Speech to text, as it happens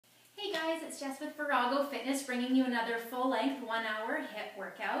guys, it's Jess with Virago Fitness bringing you another full-length 1-hour HIIT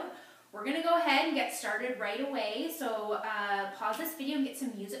workout. We're going to go ahead and get started right away, so pause this video and get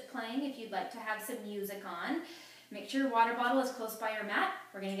some music playing if you'd like to have some music on. Make sure your water bottle is close by your mat.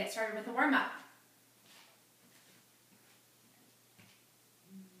 We're going to get started with the warm-up.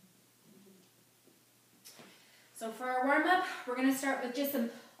 So for our warm-up, we're going to start with just some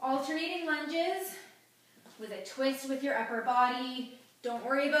alternating lunges with a twist with your upper body. Don't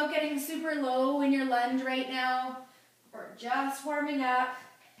worry about getting super low in your lunge right now. We're just warming up.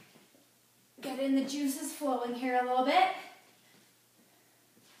 Getting the juices flowing here a little bit.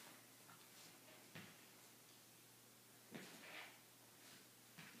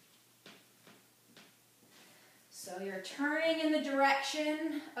 So you're turning in the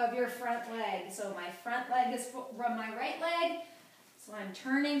direction of your front leg. So my front leg is from my right leg, so I'm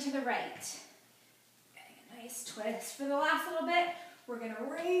turning to the right. Getting a nice twist for the last little bit. We're going to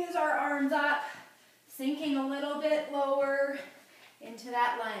raise our arms up, sinking a little bit lower into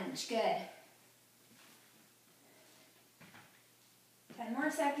that lunge. Good. 10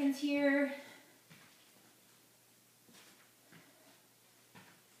 more seconds here.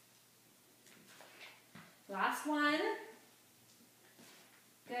 Last one.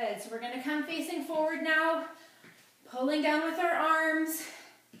 Good. So we're going to come facing forward now, pulling down with our arms,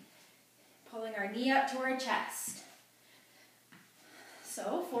 pulling our knee up to our chest.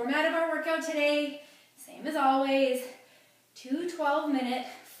 So, format of our workout today, same as always, 2 12-minute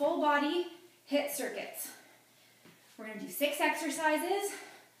full body HIIT circuits. We're going to do 6 exercises,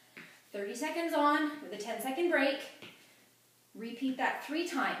 30 seconds on with a 10-second break. Repeat that 3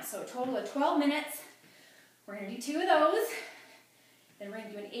 times, so a total of 12 minutes. We're going to do 2 of those. Then we're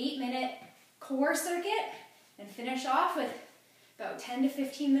going to do an 8-minute core circuit and finish off with about 10 to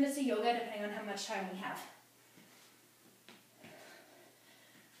 15 minutes of yoga, depending on how much time we have.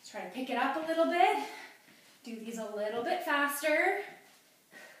 Try to pick it up a little bit. Do these a little bit faster.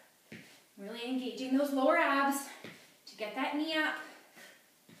 Really engaging those lower abs to get that knee up.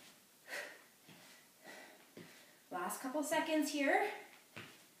 Last couple seconds here.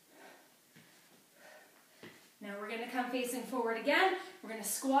 Now we're going to come facing forward again. We're going to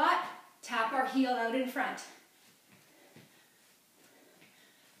squat, tap our heel out in front.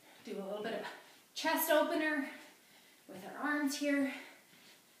 Do a little bit of a chest opener with our arms here.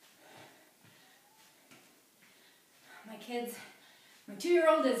 My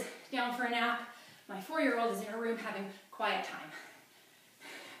 2-year-old is down for a nap. My 4-year-old is in her room having quiet time.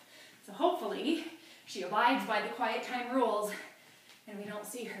 So hopefully she abides by the quiet time rules and we don't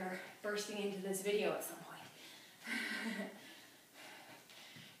see her bursting into this video at some point.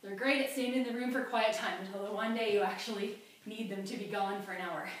 They're great at staying in the room for quiet time until the one day you actually need them to be gone for an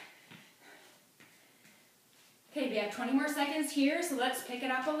hour. Okay, we have 20 more seconds here, so let's pick it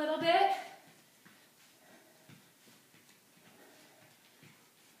up a little bit.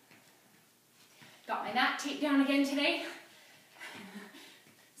 Got my mat taped down again today,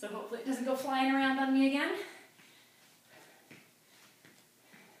 so hopefully it doesn't go flying around on me again.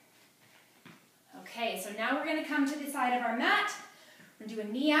 Okay, so now we're going to come to the side of our mat. We're going to do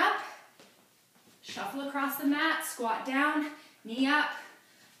a knee up, shuffle across the mat, squat down, knee up,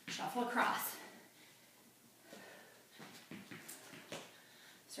 shuffle across.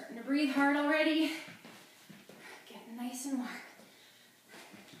 Starting to breathe hard already. Getting nice and warm.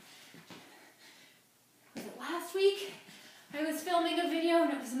 Last week, I was filming a video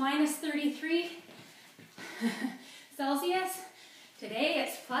and it was minus 33 Celsius. Today,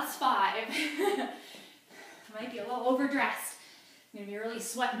 it's plus 5. I might be a little overdressed. I'm going to be really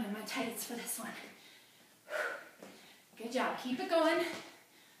sweating in my tights for this one. Good job. Keep it going.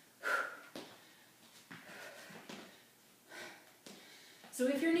 So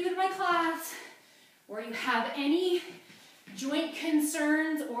if you're new to my class, or you have any joint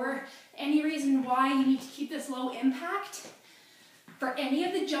concerns or any reason why you need to keep this low impact, for any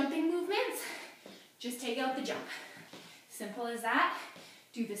of the jumping movements, just take out the jump. Simple as that.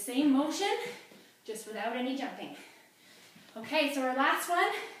 Do the same motion, just without any jumping. Okay, so our last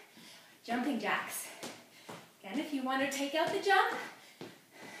one, jumping jacks. Again, if you want to take out the jump,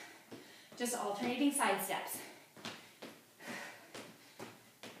 just alternating side steps.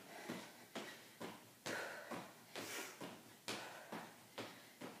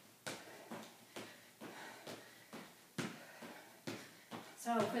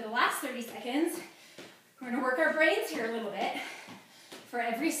 So for the last 30 seconds, we're going to work our brains here a little bit. For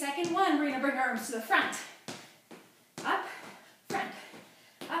every second one, we're going to bring our arms to the front. Up, front,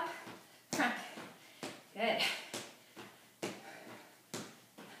 up, front. Good.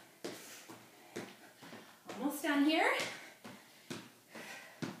 Almost done here.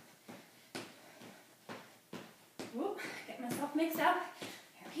 Whoop, get myself mixed up.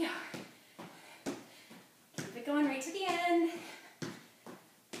 There we are. Keep it going right to the end.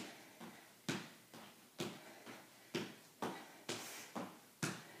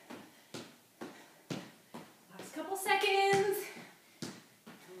 Last couple seconds.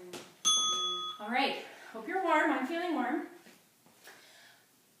 All right, hope you're warm. I'm feeling warm.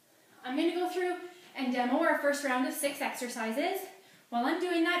 I'm going to go through and demo our first round of 6 exercises. While I'm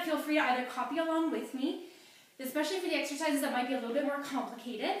doing that, feel free to either copy along with me, especially for the exercises that might be a little bit more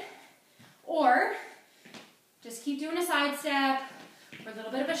complicated, or just keep doing a side step or a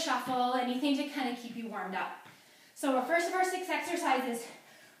little bit of a shuffle, anything to kind of keep you warmed up. So our first of our 6 exercises,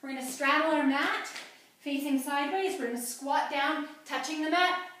 we're going to straddle our mat, facing sideways. We're going to squat down, touching the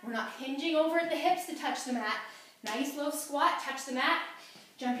mat. We're not hinging over at the hips to touch the mat. Nice low squat, touch the mat.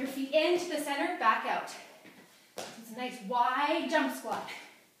 Jump your feet into the center, back out. It's a nice wide jump squat.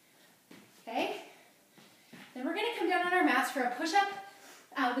 Okay? Then we're going to come down on our mats for a push-up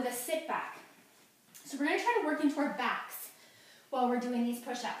with a sit back. So we're going to try to work into our backs while we're doing these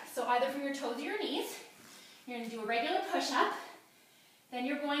push-ups. So either from your toes or your knees, you're going to do a regular push-up. Then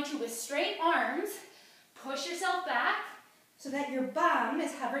you're going to, with straight arms, push yourself back so that your bum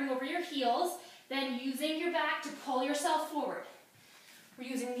is hovering over your heels, then using your back to pull yourself forward. We're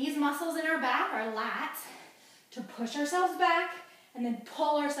using these muscles in our back, our lats, to push ourselves back and then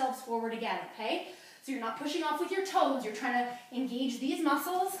pull ourselves forward again, okay? So you're not pushing off with your toes, you're trying to engage these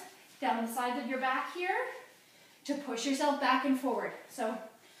muscles down the sides of your back here to push yourself back and forward. So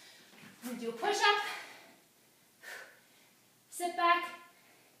we're going to do a push-up, sit back,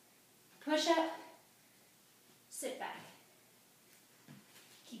 push-up, sit back.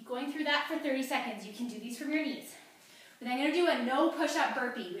 Keep going through that for 30 seconds. You can do these from your knees. We're then going to do a no push-up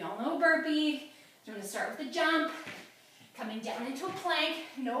burpee. We all know a burpee. So we're going to start with a jump, coming down into a plank,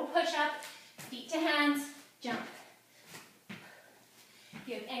 no push-up, feet to hands, jump. If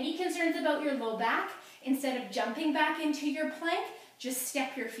you have any concerns about your low back, instead of jumping back into your plank, just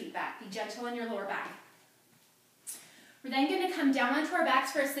step your feet back. Be gentle on your lower back. We're then going to come down onto our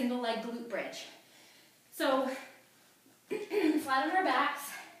backs for a single leg glute bridge. So flat on our backs.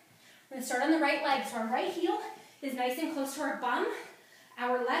 We're going to start on the right leg. So our right heel is nice and close to our bum.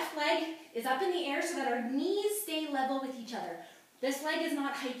 Our left leg is up in the air so that our knees stay level with each other. This leg is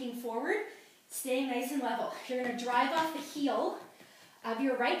not hiking forward, staying nice and level. You're going to drive off the heel of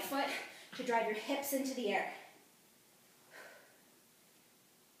your right foot to drive your hips into the air.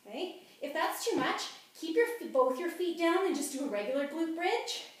 Okay? If that's too much, keep both your feet down and just do a regular glute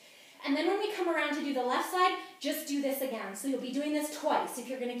bridge. And then when we come around to do the left side, just do this again. So you'll be doing this twice if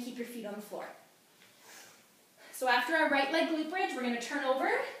you're going to keep your feet on the floor. So after our right leg glute bridge, we're going to turn over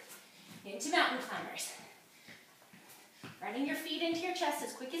into mountain climbers. Running your feet into your chest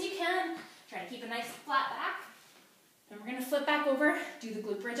as quick as you can. Try to keep a nice flat back. Then we're going to flip back over, do the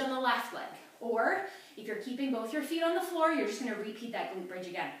glute bridge on the left leg. Or if you're keeping both your feet on the floor, you're just going to repeat that glute bridge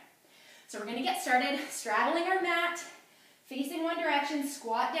again. So we're going to get started straddling our mat, facing one direction,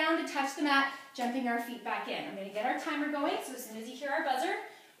 squat down to touch the mat, jumping our feet back in. I'm going to get our timer going, so as soon as you hear our buzzer,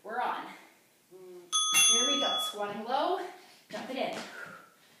 we're on. Here we go, squatting low, dump it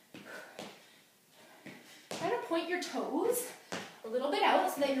in. Try to point your toes a little bit out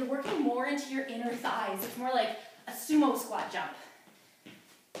so that you're working more into your inner thighs. It's more like a sumo squat jump.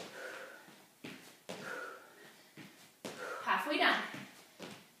 Halfway done.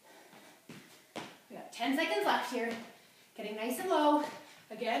 We got 10 seconds left here. Getting nice and low.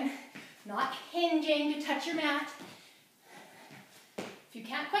 Again, not hinging to touch your mat. If you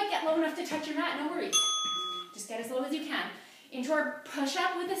can't quite get low enough to touch your mat, no worries. Just get as low as you can. Into our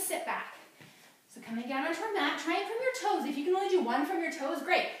push-up with a sit back. So coming down onto our mat, try it from your toes. If you can only do one from your toes,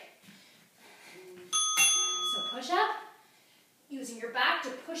 great. So push up, using your back to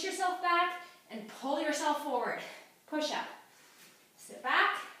push yourself back and pull yourself forward. Push up, sit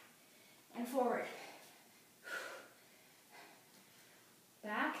back, and forward.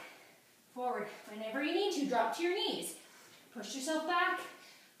 Back, forward. Whenever you need to, drop to your knees. Push yourself back,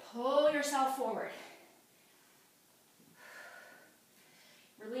 pull yourself forward.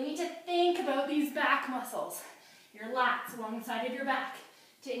 Really need to think about these back muscles, your lats along the side of your back,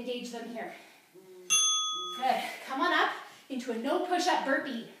 to engage them here. Good. Come on up into a no push-up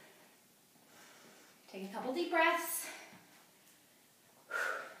burpee. Take a couple deep breaths.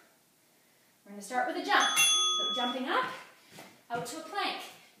 We're going to start with a jump. So jumping up, out to a plank,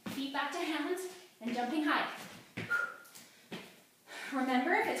 feet back to hands, and jumping high.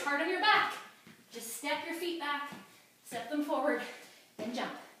 Remember, if it's hard on your back, just step your feet back, step them forward, then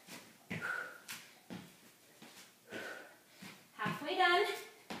jump. Halfway done.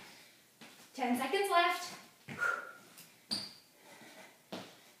 10 seconds left.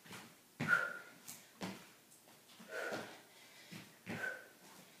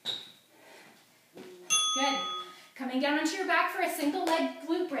 down onto your back for a single leg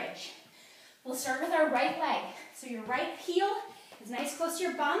glute bridge. We'll start with our right leg. So your right heel is nice close to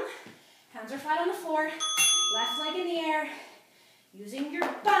your bum. Hands are flat on the floor. Left leg in the air. Using your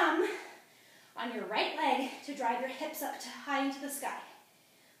bum on your right leg to drive your hips up to high into the sky.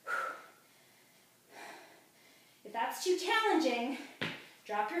 If that's too challenging,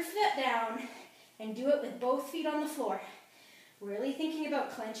 drop your foot down and do it with both feet on the floor. Really thinking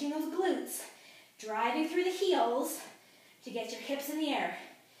about clenching those glutes, driving through the heels to get your hips in the air.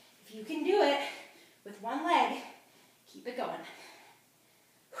 If you can do it with one leg, keep it going.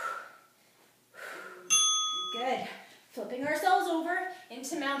 Good. Flipping ourselves over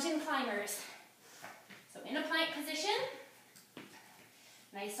into mountain climbers. So in a plank position,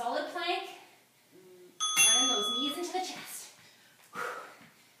 nice solid plank, running those knees into the chest.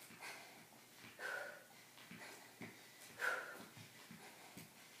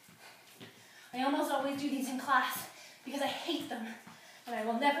 I almost always do these in class because I hate them and I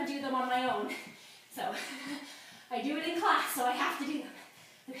will never do them on my own. So I do it in class, so I have to do them.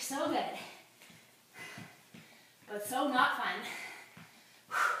 They're so good, but so not fun.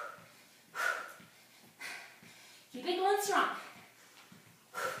 Keep it going strong.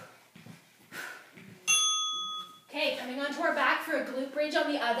 Okay, coming onto our back for a glute bridge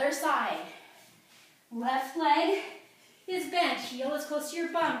on the other side. Left leg is bent, heel is close to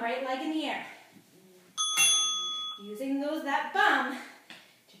your bum, right leg in the air. Using that bum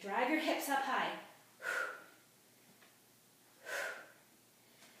to drive your hips up high.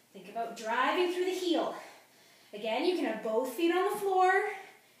 Think about driving through the heel. Again, you can have both feet on the floor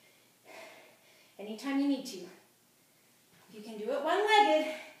anytime you need to. If you can do it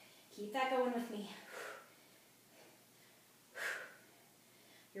one-legged, keep that going with me.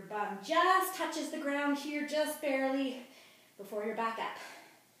 Your bum just touches the ground here, just barely, before you're back up.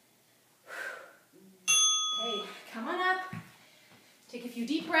 Okay, come on up. Take a few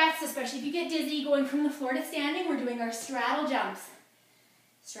deep breaths, especially if you get dizzy going from the floor to standing. We're doing our straddle jumps.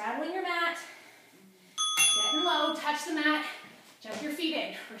 Straddling your mat, getting low, touch the mat, jump your feet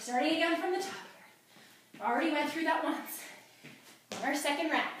in. We're starting again from the top here. Already went through that once. On our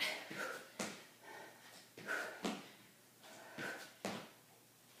second round.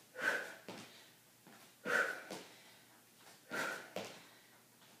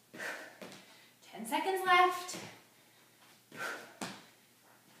 Seconds left.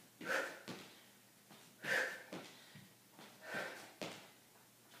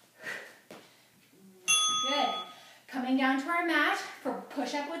 Good. Coming down to our mat for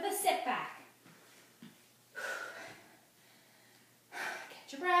push-up with a sit back.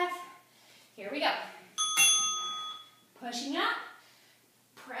 Catch your breath. Here we go. Pushing up,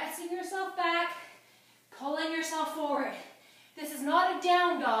 pressing yourself back, pulling yourself forward. This is not a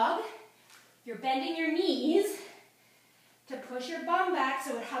down dog. You're bending your knees to push your bum back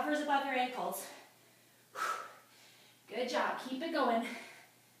so it hovers above your ankles. Good job. Keep it going.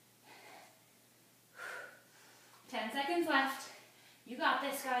 10 seconds left. You got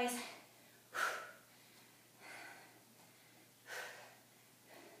this, guys.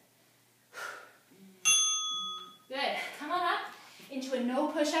 Good. Come on up into a no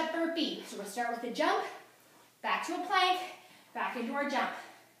push-up burpee. So we'll start with the jump, back to a plank, back into our jump.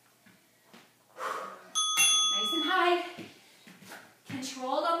 Nice and high.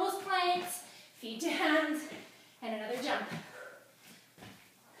 Controlled on those planks. Feet to hands. And another jump.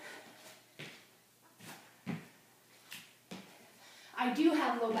 I do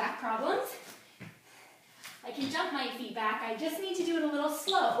have low back problems. I can jump my feet back. I just need to do it a little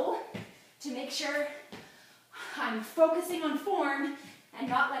slow to make sure I'm focusing on form and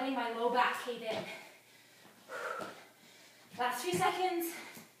not letting my low back cave in. Last 3 seconds.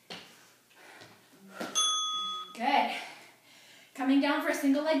 Good. Coming down for a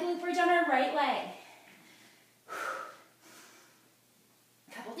single leg glute bridge on our right leg.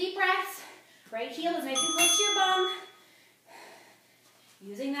 Couple deep breaths. Right heel is nice and close to your bum.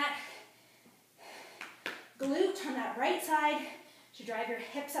 Using that glute on that right side to drive your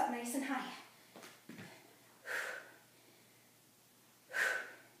hips up nice and high.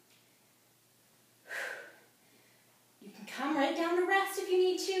 You can come right down to rest if you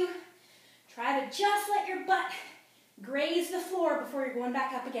need to. Try to just let your butt graze the floor before you're going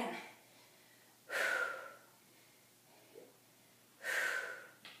back up again.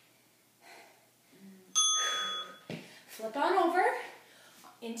 Flip on over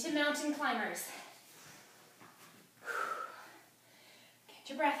into mountain climbers. Get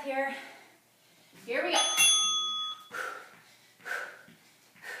your breath here. Here we go.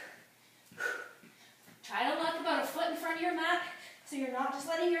 Try to look about a foot in front of your mat so you're not just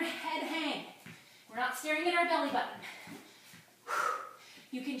letting your head hang. We're not staring at our belly button.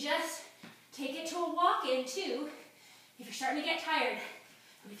 You can just take it to a walk-in too if you're starting to get tired.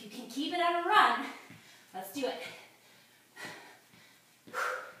 But if you can keep it at a run, let's do it.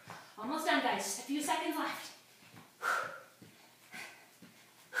 Almost done, guys. Just a few seconds left.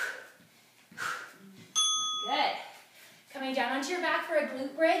 Good. Coming down onto your back for a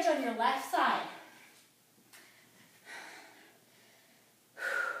glute bridge on your left side.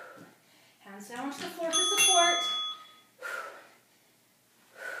 Hands down onto the floor for support.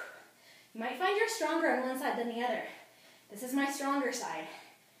 You might find you're stronger on one side than the other. This is my stronger side.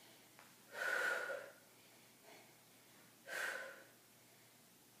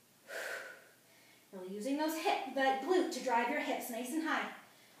 Really using that glute to drive your hips nice and high.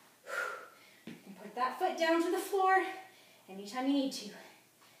 You can put that foot down to the floor anytime you need to.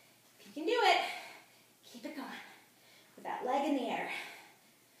 If you can do it, keep it going with that leg in the air.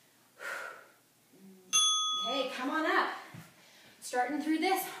 Okay, come on up. Starting through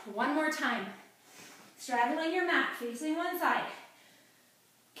this one more time. Straddling your mat, facing one side.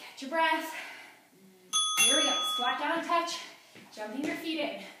 Catch your breath. Here we go. Squat down, touch. Jumping your feet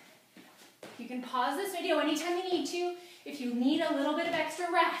in. You can pause this video anytime you need to if you need a little bit of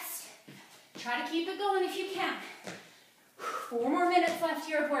extra rest. Try to keep it going if you can. 4 more minutes left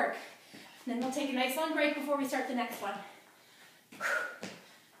here of work. And then we'll take a nice long break before we start the next one.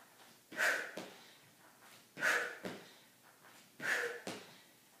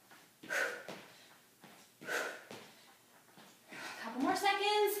 Couple more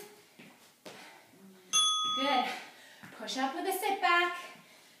seconds. Good. Push up with a sit back.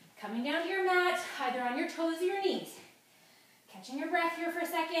 Coming down to your mat, either on your toes or your knees. Catching your breath here for a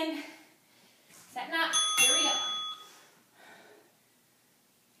second. Setting up. Here we go.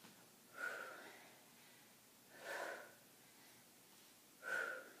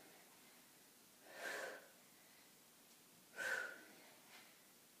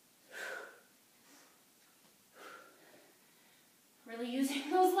 Really using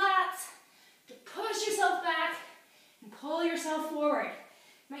those lats to push yourself back and pull yourself forward.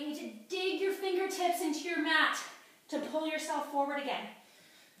 You might need to dig your fingertips into your mat to pull yourself forward again.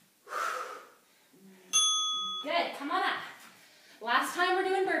 Good, come on up. Last time we're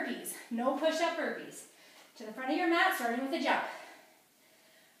doing burpees. No push-up burpees. To the front of your mat, starting with a jump.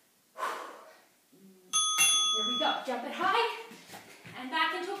 Here we go. Jump it high and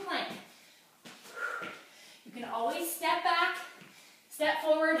back into a plank. You can always step back, step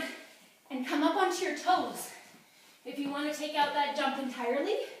forward, and come up onto your toes. If you want to take out that jump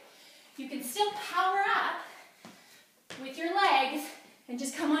entirely, you can still power up with your legs and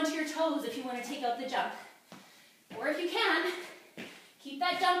just come onto your toes if you want to take out the jump. Or if you can, keep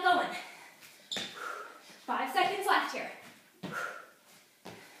that jump going. 5 seconds left here.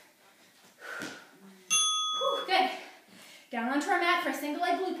 Whew, good. Down onto our mat for a single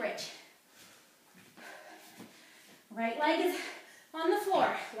leg glute bridge. Right leg is on the floor,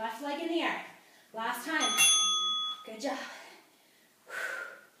 left leg in the air. Last time. Good job.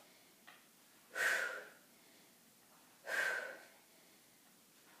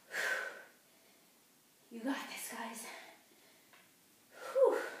 You got this, guys.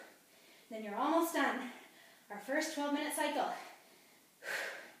 Whew. Then you're almost done. Our first 12-minute cycle.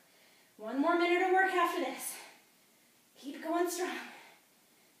 1 more minute of work after this. Keep going strong.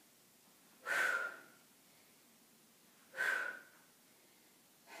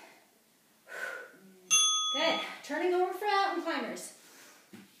 Good. Turning over for mountain climbers.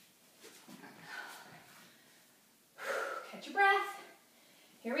 Catch your breath.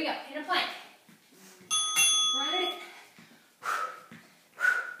 Here we go. In a plank. Run it in.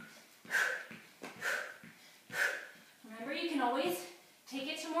 Remember, you can always take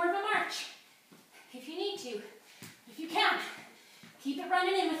it to more of a march if you need to. If you can, keep it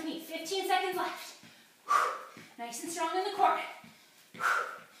running in with me. 15 seconds left. Nice and strong in the core.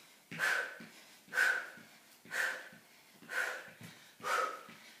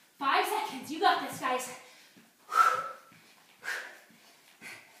 5 seconds. You got this, guys.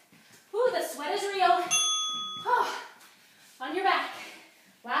 Ooh, the sweat is real. Oh, on your back.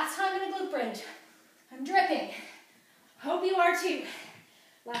 Last time in a glute bridge. I'm dripping. Hope you are too.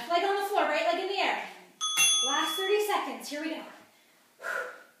 Left leg on the floor, right leg in the air. Last 30 seconds. Here we go.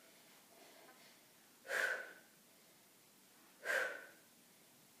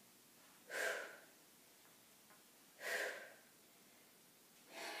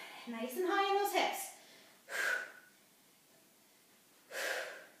 Nice and high in those hips.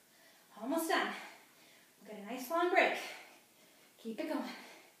 Almost done. We'll get a nice long break. Keep it going.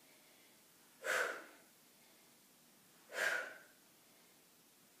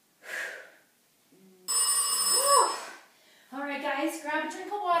 grab a drink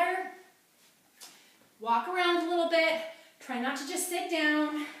of water. Walk around a little bit. Try not to just sit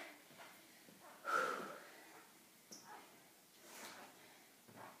down.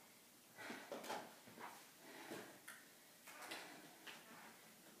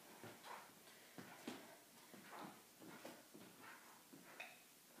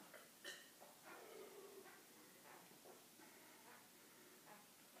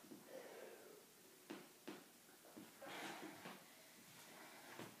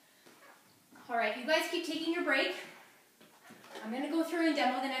 All right, you guys keep taking your break. I'm going to go through and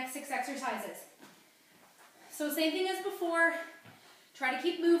demo the next 6 exercises. So same thing as before. Try to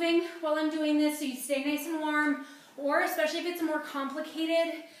keep moving while I'm doing this so you stay nice and warm, or especially if it's a more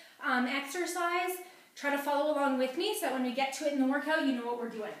complicated exercise, try to follow along with me so that when we get to it in the workout, you know what we're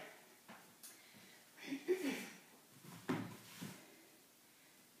doing.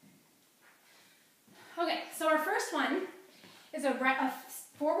 Okay, so our first one is a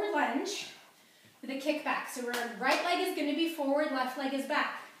forward lunge with a kickback. So our right leg is going to be forward, left leg is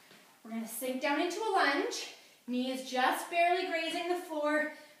back. We're going to sink down into a lunge. Knee is just barely grazing the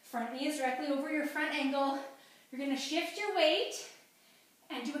floor. Front knee is directly over your front ankle. You're going to shift your weight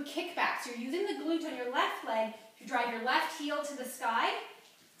and do a kickback. So you're using the glute on your left leg to drive your left heel to the sky,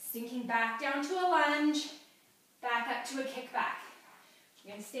 sinking back down to a lunge, back up to a kickback.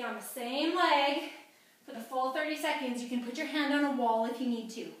 You're going to stay on the same leg for the full 30 seconds. You can put your hand on a wall if you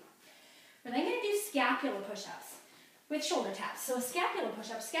need to. We're then going to do scapula push-ups with shoulder taps. So a scapula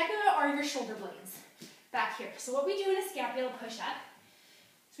push-up, scapula are your shoulder blades back here. So what we do in a scapula push-up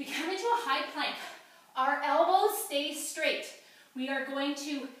is we come into a high plank. Our elbows stay straight. We are going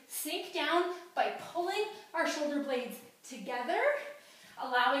to sink down by pulling our shoulder blades together,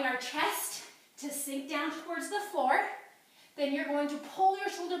 allowing our chest to sink down towards the floor. Then you're going to pull your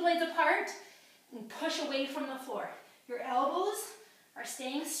shoulder blades apart and push away from the floor. Your elbows are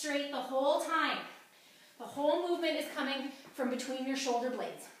staying straight the whole time. The whole movement is coming from between your shoulder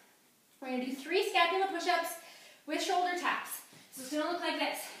blades. We're going to do 3 scapula push-ups with shoulder taps. So it's going to look like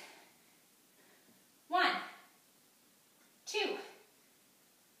this. 1, 2,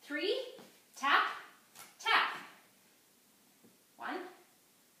 3, tap, tap. 1,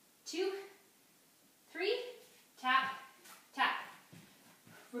 2, 3, tap, tap.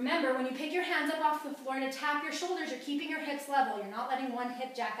 Remember, when you pick your hands up off the floor to tap your shoulders, you're keeping your hips level. You're not letting one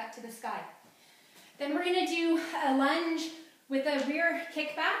hip jack up to the sky. Then we're going to do a lunge with a rear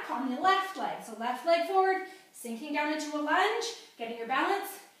kickback on the left leg. So left leg forward, sinking down into a lunge, getting your balance,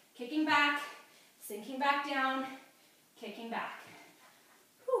 kicking back, sinking back down, kicking back.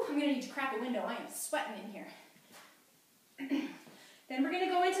 Whew, I'm going to need to crack a window. I am sweating in here. Then we're going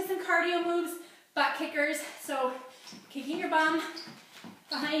to go into some cardio moves, butt kickers. So kicking your bum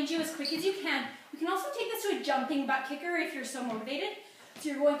behind you as quick as you can. You can also take this to a jumping butt kicker if you're so motivated. So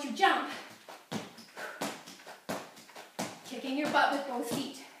you're going to jump, kicking your butt with both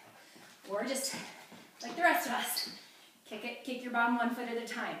feet. Or just like the rest of us, kick your bum 1 foot at a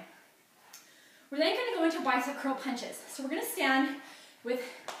time. We're then going to go into bicep curl punches. So we're going to stand with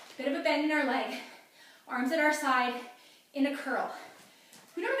a bit of a bend in our leg, arms at our side, in a curl.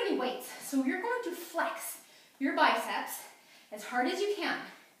 We don't have any weights, so you're going to flex your biceps as hard as you can.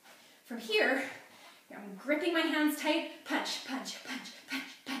 From here, I'm gripping my hands tight, punch, punch, punch, punch,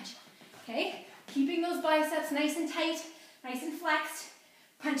 punch. Okay? Keeping those biceps nice and tight, nice and flexed,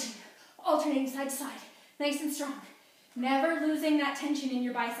 punching, alternating side to side, nice and strong. Never losing that tension in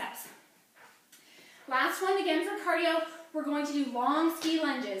your biceps. Last one, again for cardio, we're going to do long ski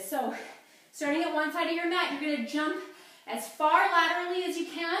lunges. So starting at one side of your mat, you're going to jump as far laterally as you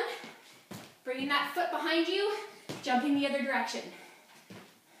can, bringing that foot behind you, jumping the other direction.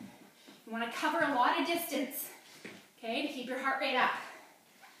 You want to cover a lot of distance, okay, to keep your heart rate up.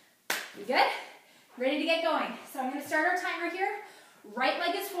 You good? Ready to get going. So I'm going to start our timer here. Right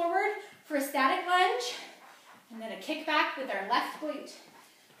leg is forward for a static lunge, and then a kick back with our left glute.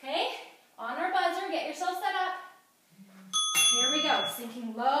 Okay? On our buzzer, get yourself set up. Here we go.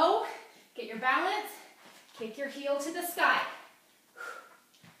 Sinking low, get your balance, kick your heel to the sky.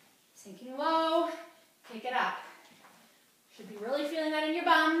 Sinking low, kick it up. Should be really feeling that in your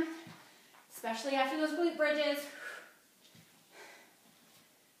bum, especially after those glute bridges.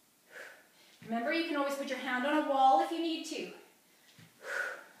 Remember, you can always put your hand on a wall if you need to.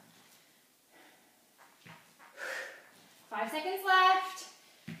 5 seconds left.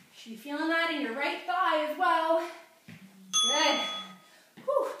 Should be feeling that in your right thigh as well. Good.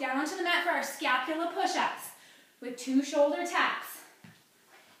 Whew. Down onto the mat for our scapula push-ups with 2 shoulder taps.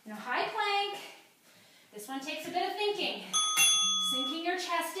 In a high plank, this one takes a bit of thinking. Sinking your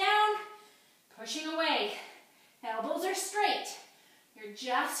chest down, pushing away. Elbows are straight. You're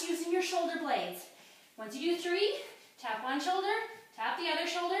just using your shoulder blades. Once you do 3, tap one shoulder, tap the other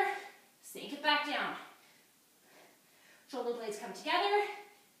shoulder, sink it back down. Shoulder blades come together,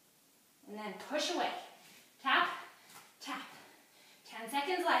 and then push away. Tap, tap. 10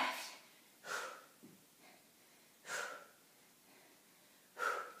 seconds left.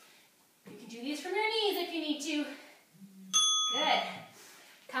 You can do these from your knees if you need to. Good.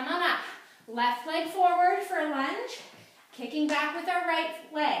 Come on up. Left leg forward for a lunge. Kicking back with our right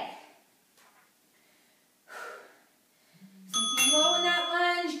leg. Sinking low in that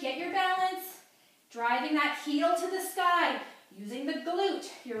lunge. Get your balance. Driving that heel to the sky. Using the glute,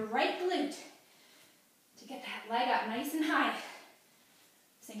 your right glute, to get that leg up nice and high.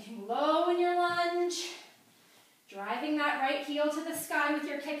 Sinking low in your lunge. Driving that right heel to the sky with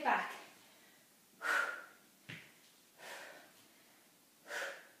your kickback.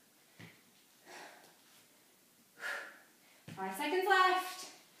 5 seconds left.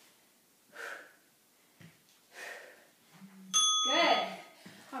 Good.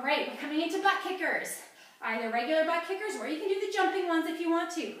 All right, we're coming into butt kickers. Either regular butt kickers, or you can do the jumping ones if you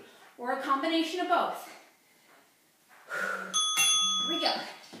want to, or a combination of both. Here we go.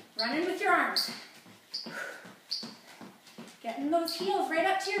 Running with your arms. Getting those heels right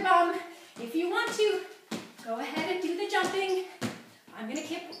up to your bum. If you want to, go ahead and do the jumping. I'm going to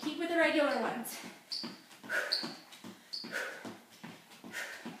keep with the regular ones.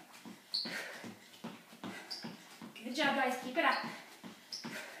 Good job, guys. Keep it up.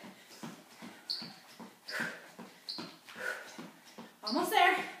 Almost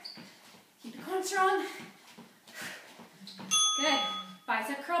there. Keep it going strong. Good.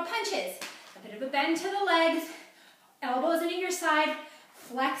 Bicep curl punches. A bit of a bend to the legs. Elbows into your side.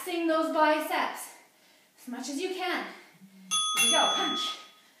 Flexing those biceps as much as you can. Here we go. Punch.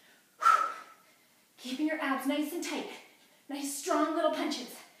 Keeping your abs nice and tight. Nice, strong little punches.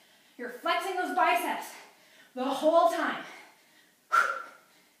 You're flexing those biceps the whole time.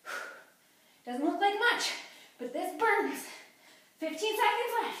 Doesn't look like much, but this burns. 15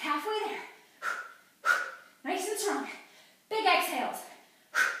 seconds left, halfway there. Nice and strong. Big exhales.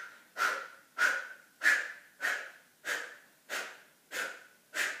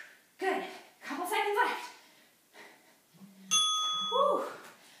 Good. Couple seconds left. Whew.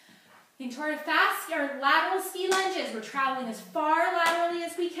 Into our fast, our lateral ski lunges. We're traveling as far laterally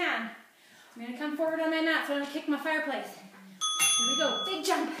as we can. I'm going to come forward on my mat so I don't kick my fireplace. Here we go. Big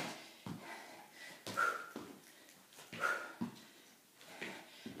jump.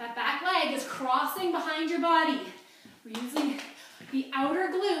 That back leg is crossing behind your body. We're using the outer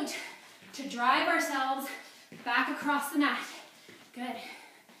glute to drive ourselves back across the mat. Good.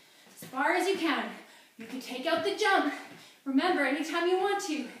 As far as you can. You can take out the jump. Remember, anytime you want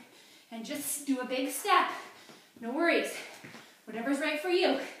to. And just do a big step. No worries. Whatever's right for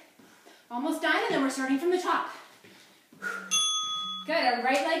you. Almost done, and then we're starting from the top. Good. Our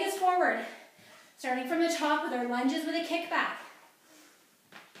right leg is forward. Starting from the top with our lunges with a kickback.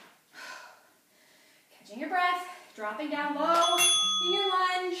 Catching your breath, dropping down low in your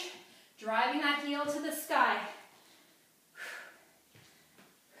lunge, driving that heel to the sky.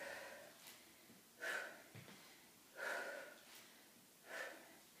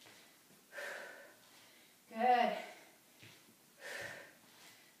 Good.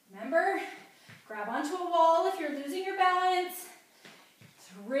 Remember, grab onto a wall if you're losing your balance. It's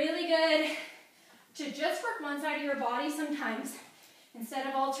really good to just work one side of your body sometimes instead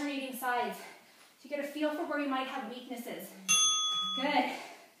of alternating sides. To get a feel for where you might have weaknesses. Good.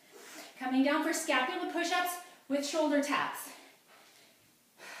 Coming down for scapula push-ups with shoulder taps.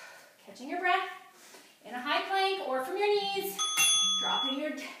 Catching your breath in a high plank or from your knees. Dropping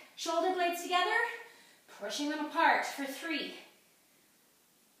your shoulder blades together. Pushing them apart for 3.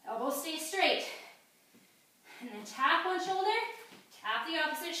 Elbows stay straight. And then tap one shoulder. Tap the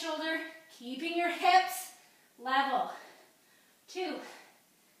opposite shoulder. Keeping your hips level. 2.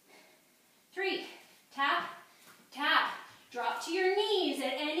 3, tap, tap. Drop to your knees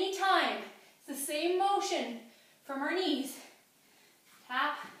at any time. It's the same motion from our knees.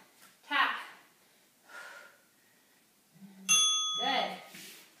 Tap, tap. Good.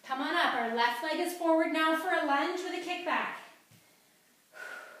 Come on up. Our left leg is forward now for a lunge with a kickback.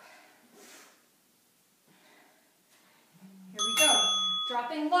 Here we go.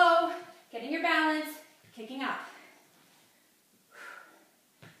 Dropping low, getting your balance, kicking up.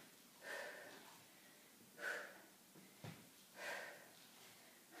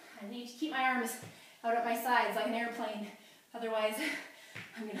 I need to keep my arms out at my sides like an airplane. Otherwise,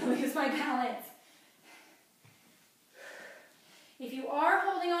 I'm going to lose my balance. If you are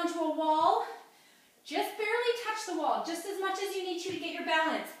holding onto a wall, Just barely touch the wall, just as much as you need to get your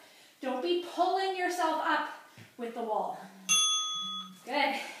balance. Don't be pulling yourself up with the wall.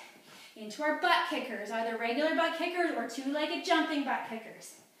 Good. Into our butt kickers, either regular butt kickers or two-legged jumping butt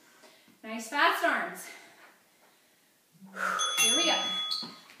kickers. Nice fast arms. Here we go.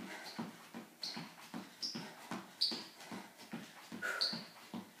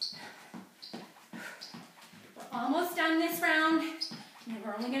 We're almost done this round, and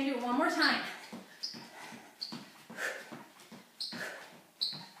we're only going to do it one more time.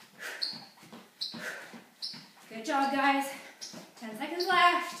 Good job, guys. 10 seconds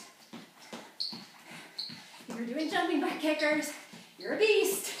left. If you're doing jumping butt kickers, you're a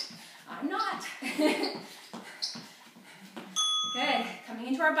beast. I'm not. Good. Coming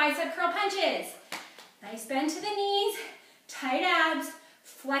into our bicep curl punches. Nice bend to the knees, tight abs,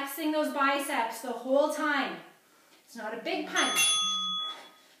 flexing those biceps the whole time. It's not a big punch.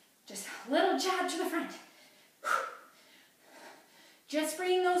 Just a little jab to the front. Just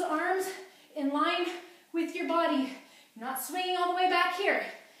bringing those arms in line with your body. You're not swinging all the way back here.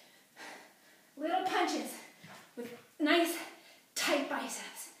 Little punches with nice tight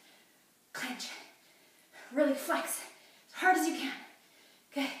biceps. Clench. Really flex as hard as you can.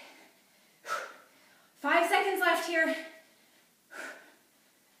 Good. 5 seconds left here.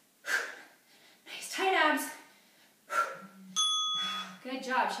 Nice tight abs. Good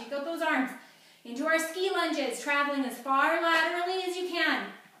job. Shake out those arms. Into our ski lunges, traveling as far laterally as you can.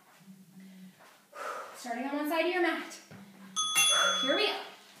 Starting on one side of your mat. Here we go.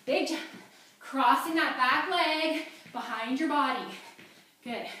 Big jump. Crossing that back leg behind your body.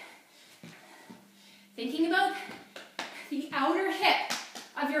 Good. Thinking about the outer hip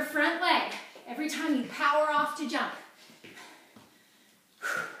of your front leg every time you power off to jump.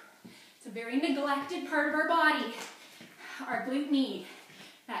 It's a very neglected part of our body, our glute med,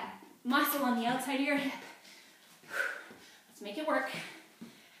 that muscle on the outside of your hip. Let's make it work.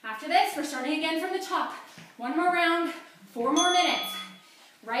 After this, we're starting again from the top. One more round, 4 more minutes.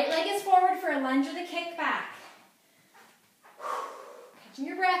 Right leg is forward for a lunge with a kick back. Catching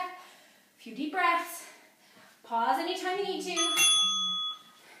your breath, a few deep breaths. Pause anytime you need to.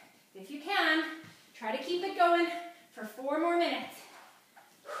 If you can, try to keep it going for 4 more minutes.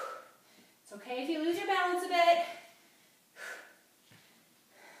 It's okay if you lose your balance a bit.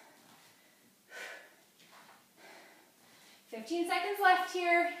 15 seconds left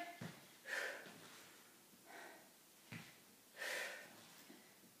here.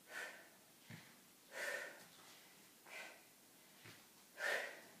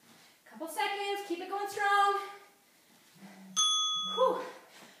 Couple seconds, keep it going strong. Whew.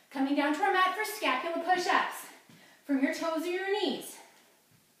 Coming down to our mat for scapula push-ups from your toes or your knees.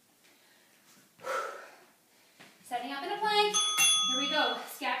 Setting up in a plank. Here we go.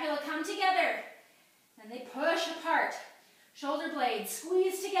 Scapula come together. And they push apart. Shoulder blades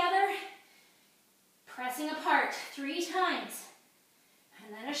squeeze together. Pressing apart 3 times.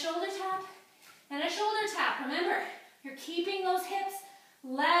 And then a shoulder tap. And a shoulder tap. Remember, you're keeping those hips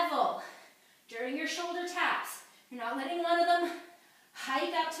level during your shoulder taps. You're not letting one of them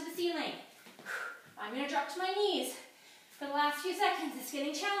hike up to the ceiling. I'm going to drop to my knees for the last few seconds. It's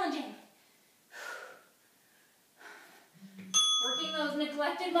getting challenging. Working those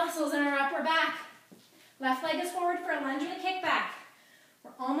neglected muscles in our upper back. Left leg is forward for a lunge with a kick back.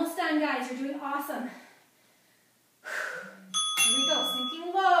 We're almost done, guys. You're doing awesome. Here we go,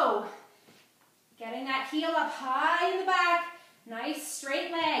 sinking low. Getting that heel up high in the back. Nice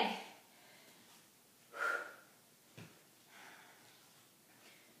straight leg.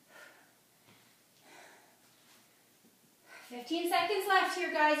 15 seconds left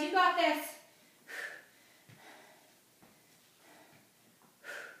here, guys. You got this.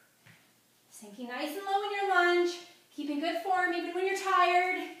 Sinking nice and low in your lunge. Keeping good form even when you're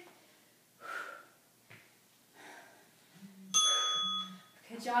tired.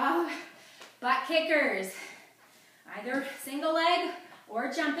 Good job. Butt kickers. Either single leg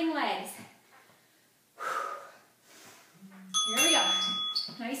or jumping legs. Here we go.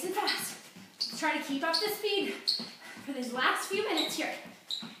 Nice and fast. Let's try to keep up the speed for these last few minutes here.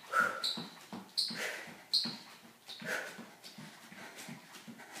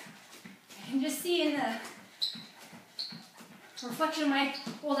 You can just see in the reflection of my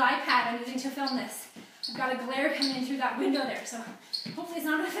old iPad I'm using to film this, I've got a glare coming in through that window there, so hopefully it's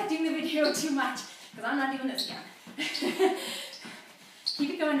not affecting the video too much, because I'm not doing this again. Keep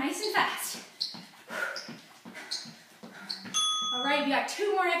it going nice and fast. All right, we got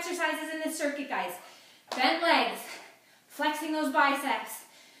 2 more exercises in this circuit, guys. Bent legs, flexing those biceps,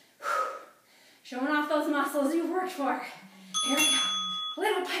 showing off those muscles you've worked for. Here we go.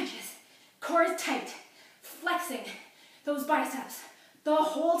 Little punches. Core is tight. flexing those biceps the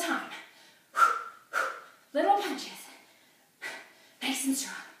whole time. Little punches. Nice and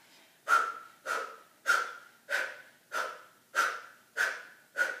strong.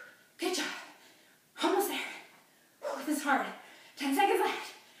 Good job. Almost there. Oh, this is hard. 10 seconds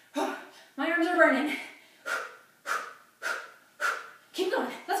left. Oh, my arms are burning. Keep going.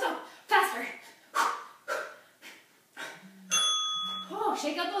 Let's go. Faster. Oh,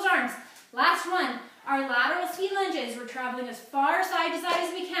 shake out those arms. Last one. Our lateral ski lunges. We're traveling as far side to side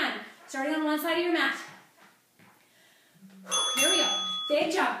as we can, starting on one side of your mat. Here we go.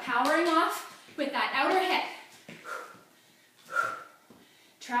 Big jump. Powering off with that outer hip.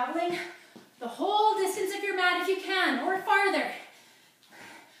 Traveling the whole distance of your mat if you can, or farther.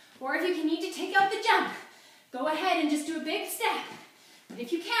 Or if you need to take out the jump, go ahead and just do a big step. But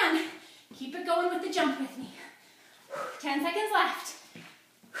if you can, keep it going with the jump with me. 10 seconds left.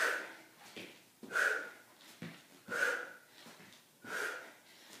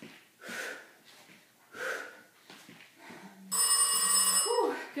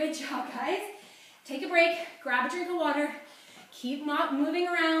 Whew, good job, guys. Take a break, grab a drink of water, keep moving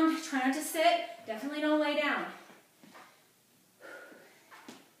around, try not to sit, definitely don't lay down.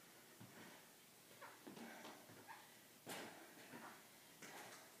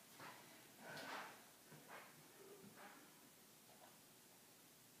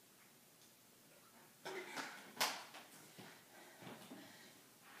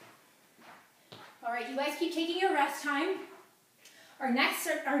 All right, you guys keep taking your rest time. Our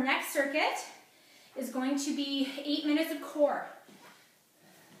next circuit is going to be 8 minutes of core.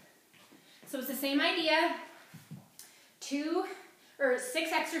 So it's the same idea, 6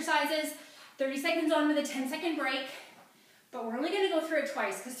 exercises, 30 seconds on with a 10-second break, but we're only going to go through it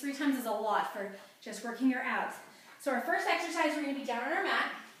twice because 3 times is a lot for just working your abs. So our first exercise, we're going to be down on our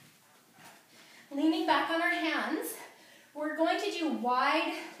mat, leaning back on our hands. We're going to do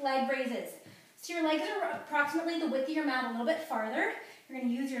wide leg raises. So your legs are approximately the width of your mat, a little bit farther. You're going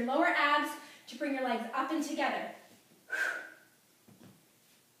to use your lower abs to bring your legs up and together.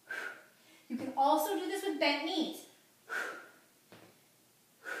 You can also do this with bent knees.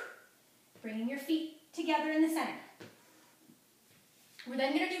 Bringing your feet together in the center. We're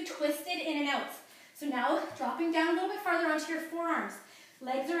then going to do twisted in and outs. So now dropping down a little bit farther onto your forearms.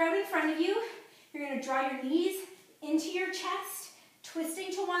 Legs are out in front of you. You're going to draw your knees into your chest,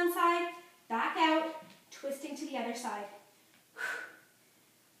 twisting to one side, back out, twisting to the other side.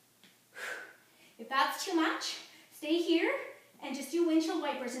 If that's too much, stay here and just do windshield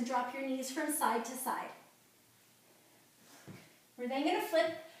wipers and drop your knees from side to side. We're then going to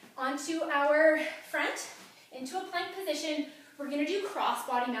flip onto our front into a plank position. We're going to do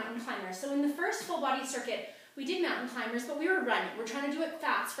cross-body mountain climbers. So in the first full body circuit, we did mountain climbers, but we were running. We're trying to do it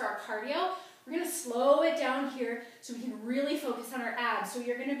fast for our cardio. We're going to slow it down here so we can really focus on our abs. So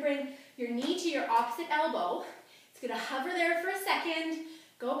you're going to bring your knee to your opposite elbow. It's going to hover there for a second,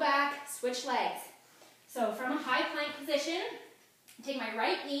 go back, switch legs. So from a high plank position, take my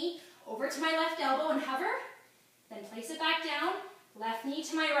right knee over to my left elbow and hover, then place it back down, left knee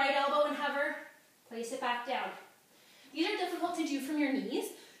to my right elbow and hover, place it back down. These are difficult to do from your knees,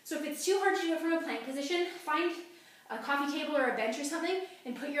 so if it's too hard to do it from a plank position, find a coffee table or a bench or something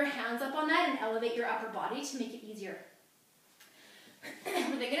and put your hands up on that and elevate your upper body to make it easier.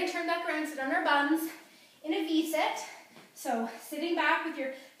 We're then going to turn back around and sit on our bums in a V-sit. So sitting back with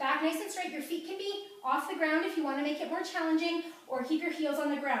your back nice and straight, your feet can be off the ground if you want to make it more challenging, or keep your heels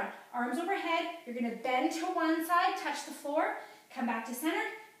on the ground. Arms overhead, you're going to bend to one side, touch the floor, come back to center,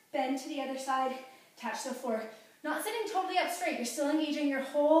 bend to the other side, touch the floor. Not sitting totally up straight, you're still engaging your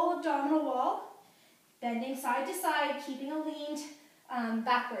whole abdominal wall, bending side to side, keeping a lean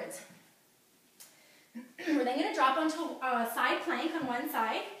backwards. We're then going to drop onto a side plank on one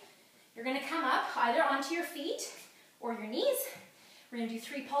side. You're going to come up either onto your feet or your knees. We're going to do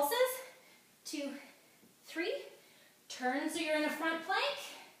 3 pulses. 2, 3. Turn so you're in a front plank.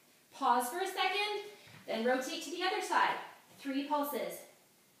 Pause for a second. Then rotate to the other side. 3 pulses.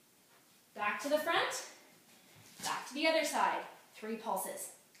 Back to the front. Back to the other side. 3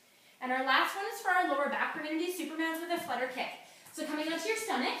 pulses. And our last one is for our lower back. We're going to do Supermans with a flutter kick. So coming onto your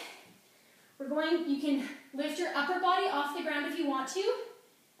stomach, you can lift your upper body off the ground if you want to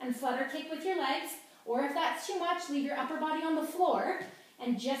and flutter kick with your legs. Or if that's too much, leave your upper body on the floor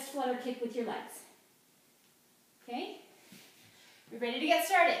and just flutter kick with your legs. Okay? We're ready to get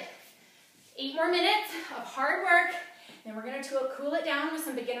started. 8 more minutes of hard work, then we're going to cool it down with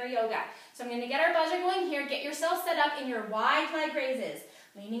some beginner yoga. So I'm going to get our buzzer going here. Get yourself set up in your wide leg raises.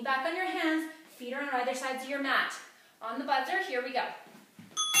 Leaning back on your hands, feet are on either sides of your mat. On the buzzer, here we go.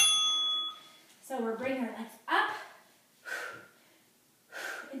 So we're bringing our legs up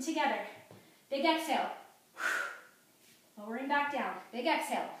and together. Big exhale. Lowering back down. Big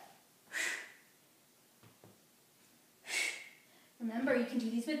exhale. Remember, you can do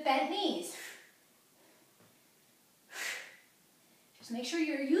these with bent knees. Just make sure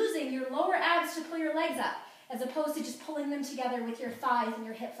you're using your lower abs to pull your legs up, as opposed to just pulling them together with your thighs and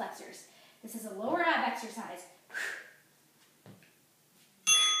your hip flexors. This is a lower ab exercise.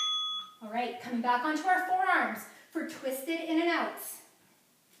 All right, coming back onto our forearms for twisted in and outs.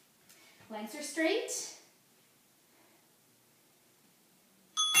 Legs are straight.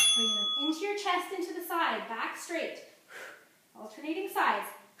 Bring them into your chest, into the side, back straight. Alternating sides.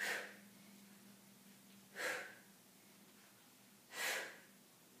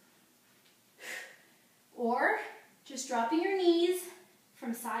 Or just dropping your knees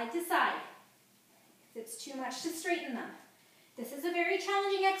from side to side. If it's too much to straighten them. This is a very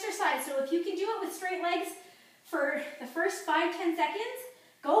challenging exercise, so if you can do it with straight legs for the first 5-10 seconds,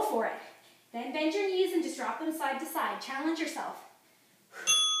 go for it. Then bend your knees and just drop them side to side. Challenge yourself.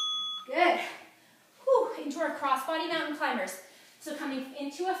 Good. Whew. Into our crossbody mountain climbers. So coming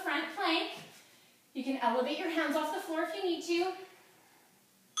into a front plank, you can elevate your hands off the floor if you need to.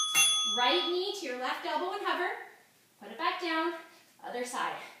 Right knee to your left elbow and hover. Put it back down. Other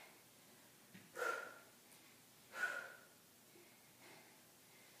side.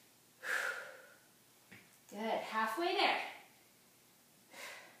 Good. Halfway there.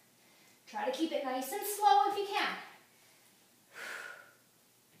 Try to keep it nice and slow if you can.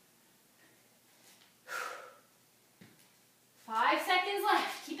 5 seconds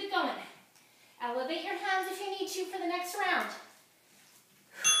left. Keep it going. Elevate your hands if you need to for the next round.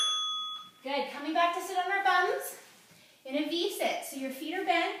 Good. Coming back to sit on our bums in a V sit. So your feet are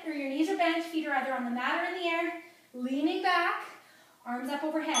bent, or your knees are bent. Feet are either on the mat or in the air. Leaning back, arms up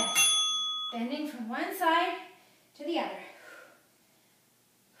overhead. Bending from one side to the other.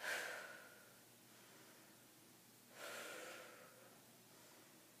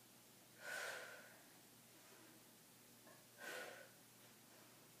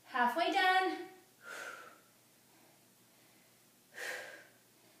 Halfway done.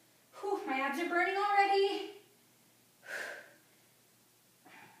 Whew, my abs are burning already. A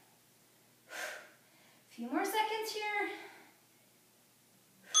few more seconds here.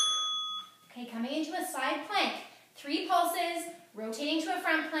 Okay, coming into a side plank. 3 pulses, rotating to a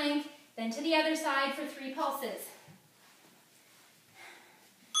front plank, then to the other side for 3 pulses.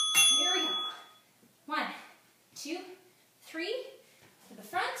 Here we go. 1, 2, 3. To the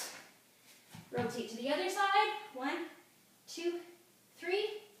front, rotate to the other side, 1, 2,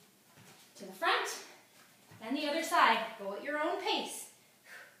 3, to the front, and the other side. Go at your own pace.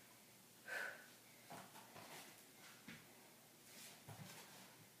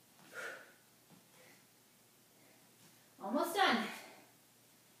 Almost done.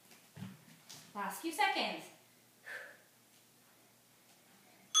 Last few seconds.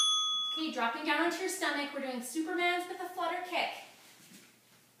 Okay, dropping down onto your stomach. We're doing Supermans with a flutter kick.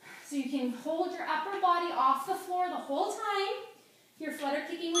 So you can hold your upper body off the floor the whole time. You're flutter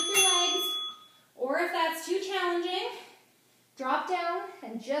kicking with your legs. Or if that's too challenging, drop down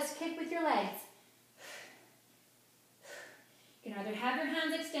and just kick with your legs. You can either have your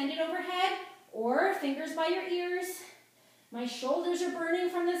hands extended overhead or fingers by your ears. My shoulders are burning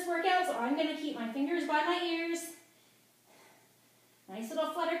from this workout, so I'm going to keep my fingers by my ears. Nice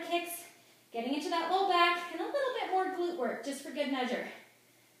little flutter kicks, getting into that low back, and a little bit more glute work, just for good measure.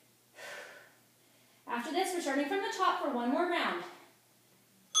 After this, we're starting from the top for 1 more round.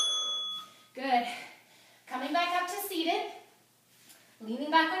 Good. Coming back up to seated.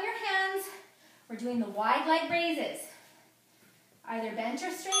 Leaning back on your hands. We're doing the wide leg raises. Either bent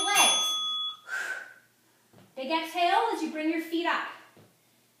or straight legs. Big exhale as you bring your feet up.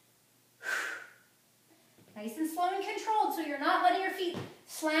 Nice and slow and controlled, so you're not letting your feet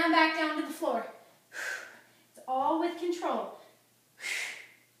slam back down to the floor. It's all with control.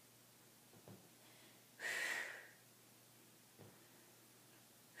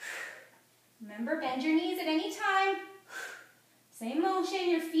 Remember, bend your knees at any time. Same motion,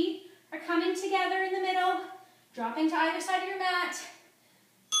 your feet are coming together in the middle, dropping to either side of your mat.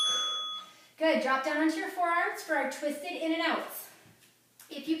 Good, drop down onto your forearms for our twisted in and outs.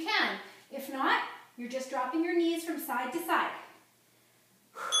 If you can. If not, you're just dropping your knees from side to side.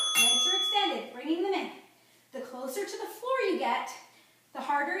 Legs are extended, bringing them in. The closer to the floor you get, the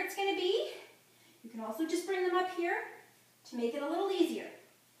harder it's going to be. You can also just bring them up here to make it a little easier.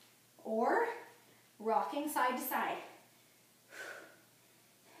 Or rocking side to side.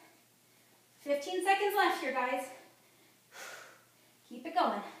 15 seconds left here, guys. Keep it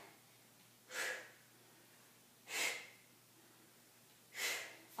going.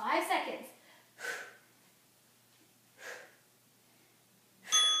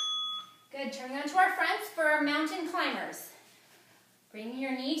 Good, turning onto our fronts for our mountain climbers. Bringing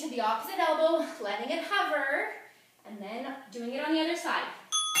your knee to the opposite elbow, letting it hover, and then doing it on the other side.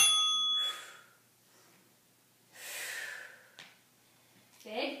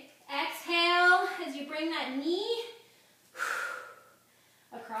 Good. Exhale as you bring that knee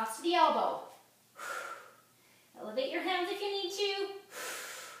across to the elbow. Elevate your hands if you need to.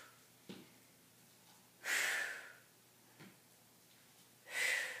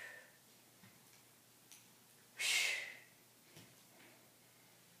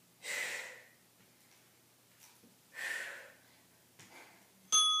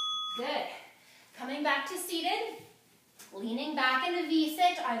 Good. Coming back to seated, leaning back in a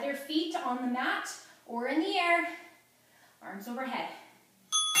V-sit, either feet on the mat or in the air, arms overhead.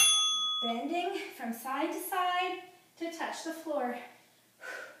 Bending from side to side to touch the floor.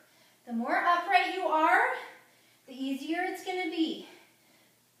 The more upright you are, the easier it's going to be.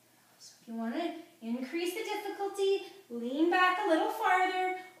 So if you want to increase the difficulty, lean back a little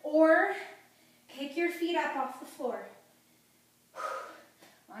farther or kick your feet up off the floor.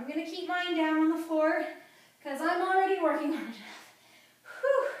 I'm going to keep mine down on the floor because I'm already working hard enough.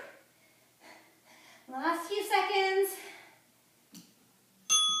 Last few seconds.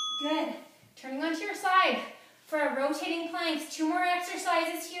 Good. Turning onto your side for our rotating planks. 2 more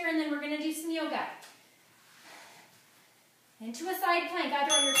exercises here and then we're going to do some yoga. Into a side plank,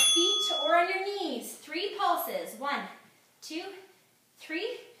 either on your feet or on your knees. 3 pulses. 1, 2,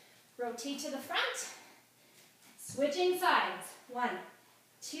 3. Rotate to the front. Switching sides. 1,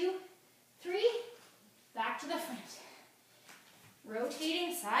 2, 3. Back to the front.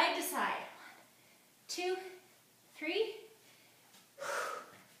 Rotating side to side. 1, 2, 3.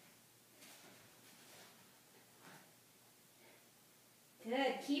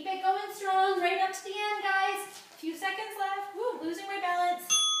 Good. Keep it going strong right up to the end, guys. A few seconds left. Woo, losing my balance.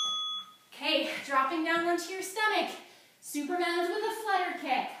 Okay, dropping down onto your stomach. Supermans with a flutter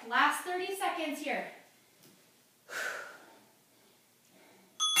kick. Last 30 seconds here.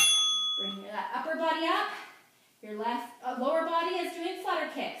 Bring that upper body up. Your lower body is doing flutter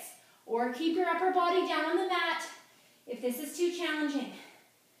kicks. Or keep your upper body down on the mat if this is too challenging.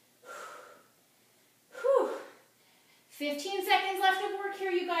 15 seconds left of work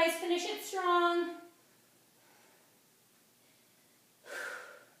here, you guys. Finish it strong.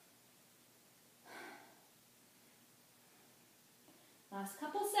 Last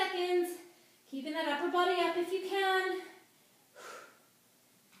couple seconds. Keeping that upper body up if you can.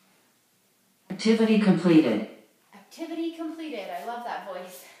 Activity completed. Activity completed. I love that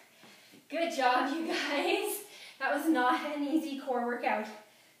voice. Good job, you guys. That was not an easy core workout.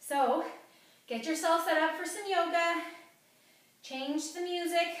 So, get yourself set up for some yoga. Change the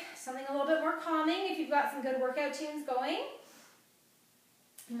music, something a little bit more calming if you've got some good workout tunes going.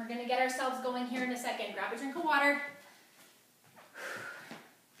 And we're going to get ourselves going here in a second. Grab a drink of water.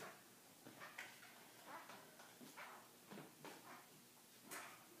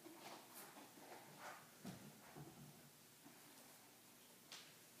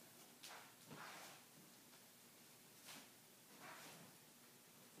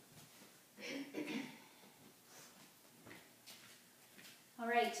 All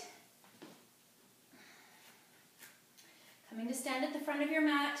right. Coming to stand at the front of your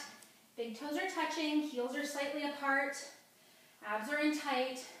mat. Big toes are touching, heels are slightly apart, abs are in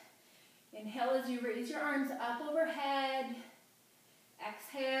tight. Inhale as you raise your arms up overhead.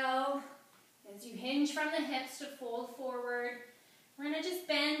 Exhale as you hinge from the hips to fold forward. We're going to just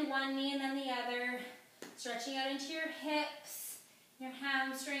bend one knee and then the other, stretching out into your hips, your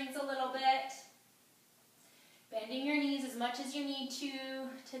hamstrings a little bit. Bending your knees as much as you need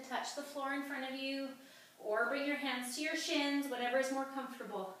to touch the floor in front of you, or bring your hands to your shins, whatever is more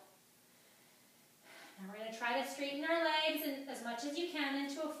comfortable. Now we're going to try to straighten our legs as much as you can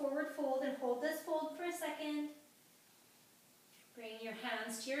into a forward fold, and hold this fold for a second. Bring your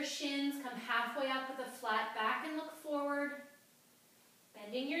hands to your shins, come halfway up with a flat back and look forward.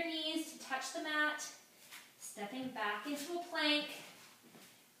 Bending your knees to touch the mat, stepping back into a plank.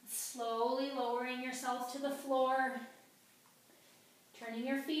 Slowly lowering yourself to the floor. Turning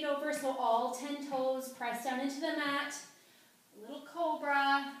your feet over so all 10 toes press down into the mat. A little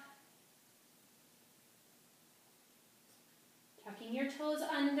cobra. Tucking your toes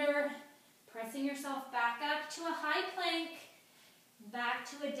under. Pressing yourself back up to a high plank. Back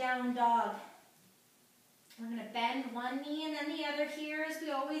to a down dog. We're going to bend one knee and then the other here as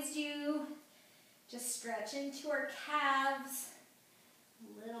we always do. Just stretch into our calves.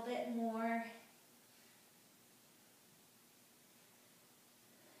 A little bit more.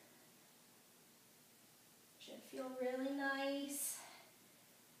 Should feel really nice.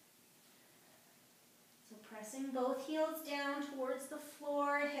 Pressing both heels down towards the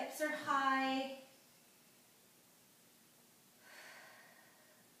floor, hips are high.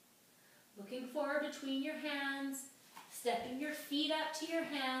 Looking forward between your hands, stepping your feet up to your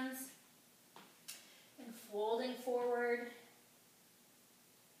hands, and folding forward.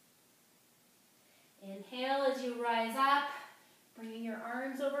 Inhale as you rise up, bringing your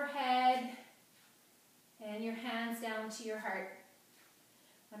arms overhead and your hands down to your heart.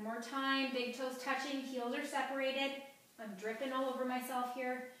 One more time, big toes touching, heels are separated. I'm dripping all over myself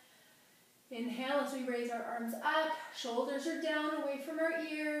here. Inhale as we raise our arms up, shoulders are down away from our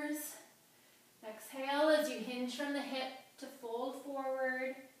ears. Exhale as you hinge from the hip to fold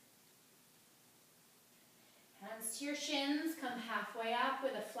forward. Hands to your shins, come halfway up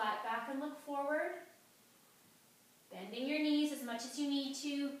with a flat back and look forward. Bending your knees as much as you need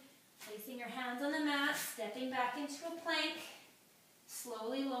to, placing your hands on the mat, stepping back into a plank,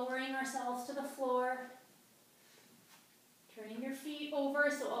 slowly lowering ourselves to the floor. Turning your feet over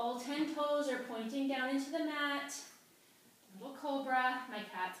so all 10 toes are pointing down into the mat. Little cobra. My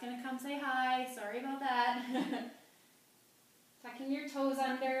cat's going to come say hi. Sorry about that. Tucking your toes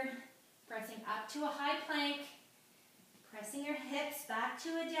under, pressing up to a high plank, pressing your hips back to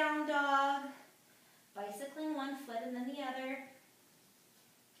a down dog, bicycling one foot and then the other.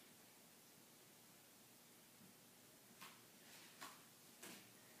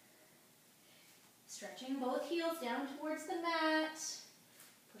 Stretching both heels down towards the mat,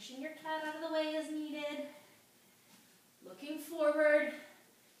 pushing your cat out of the way as needed. Looking forward,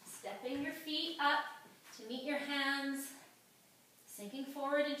 stepping your feet up to meet your hands, sinking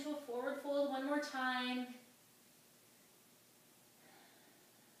forward into a forward fold one more time.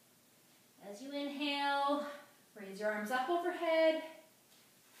 As you inhale, raise your arms up overhead,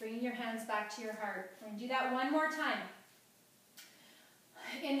 bringing your hands back to your heart. And do that one more time.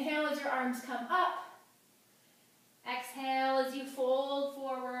 Inhale as your arms come up. Exhale as you fold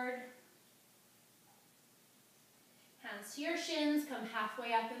forward. Hands to your shins, come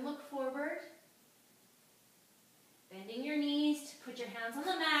halfway up and look forward. Bending your knees to put your hands on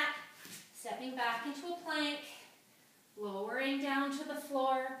the mat, stepping back into a plank, lowering down to the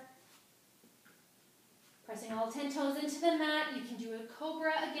floor. Pressing all 10 toes into the mat. You can do a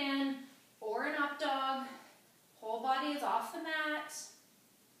cobra again or an up dog. Whole body is off the mat.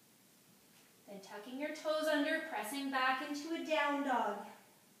 Then tucking your toes under, pressing back into a down dog.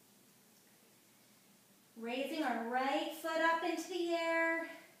 Raising our right foot up into the air.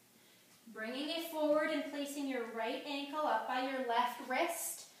 Bringing it forward and placing your right ankle up by your left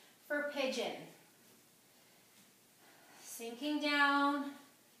wrist for pigeon. Sinking down.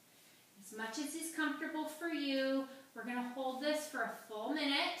 As much as is comfortable for you, we're going to hold this for a full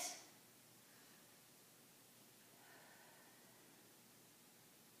minute.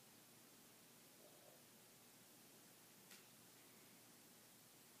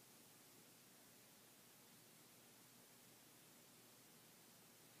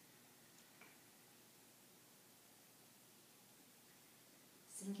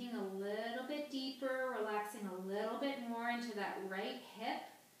 Sinking a little bit deeper, relaxing a little bit more into that right hip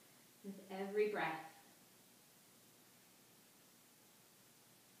with every breath.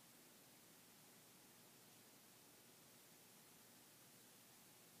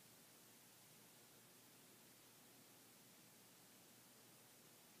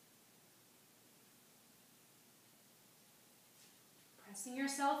 Pressing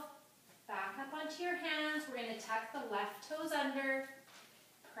yourself back up onto your hands. We're going to tuck the left toes under,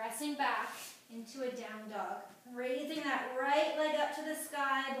 pressing back into a down dog. Raising that right leg up to the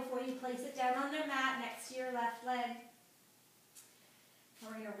sky before you place it down on their mat next to your left leg.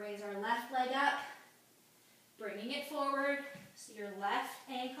 We're going to raise our left leg up, bringing it forward so your left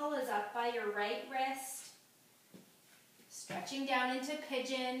ankle is up by your right wrist. Stretching down into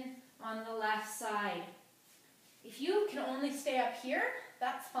pigeon on the left side. If you can only stay up here,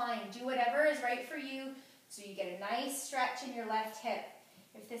 that's fine. Do whatever is right for you so you get a nice stretch in your left hip.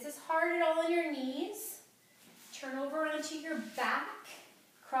 If this is hard at all on your knees, turn over onto your back,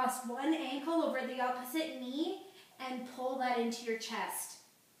 cross one ankle over the opposite knee, and pull that into your chest.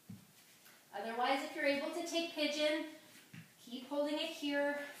 Otherwise, if you're able to take pigeon, keep holding it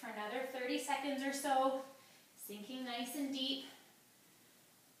here for another 30 seconds or so, sinking nice and deep.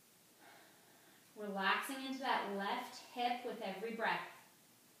 Relaxing into that left hip with every breath.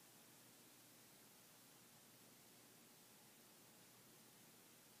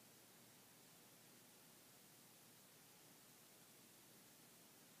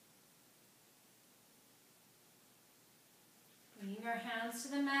 Bringing our hands to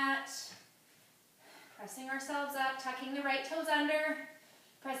the mat, pressing ourselves up, tucking the right toes under,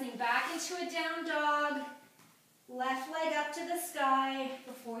 pressing back into a down dog, Left leg up to the sky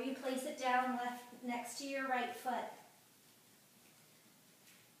before you place it down left next to your right foot.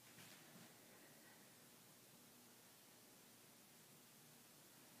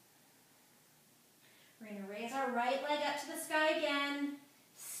 We're going to raise our right leg up to the sky again,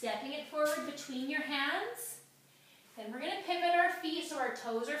 stepping it forward between your hands. Then we're going to pivot our feet so our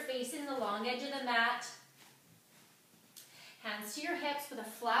toes are facing the long edge of the mat. Hands to your hips with a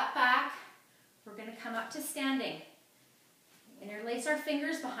flat back. We're going to come up to standing. Interlace our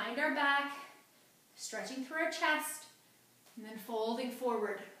fingers behind our back, stretching through our chest, and then folding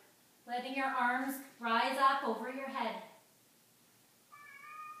forward, letting your arms rise up over your head.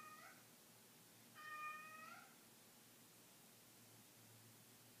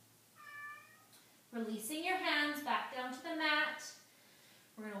 Releasing your hands back down to the mat.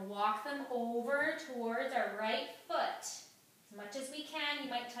 We're going to walk them over towards our right foot. As much as we can, you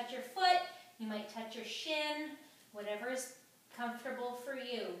might touch your foot, you might touch your shin, whatever is comfortable for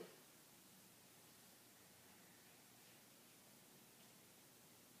you.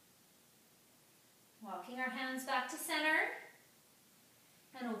 Walking our hands back to center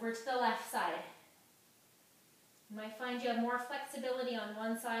and over to the left side. You might find you have more flexibility on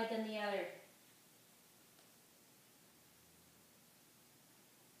one side than the other.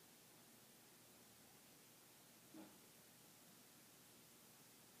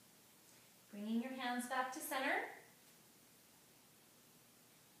 Bringing your hands back to center.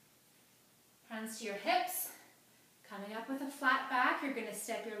 Hands to your hips. Coming up with a flat back, you're going to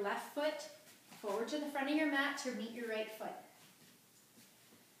step your left foot forward to the front of your mat to meet your right foot.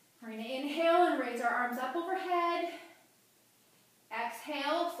 We're going to inhale and raise our arms up overhead.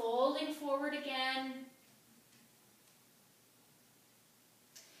 Exhale, folding forward again.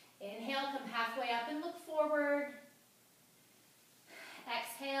 Inhale, come halfway up and look forward.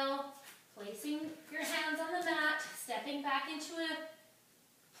 Exhale, placing your hands on the mat, stepping back into a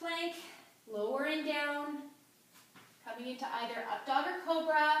plank, lowering down, coming into either up dog or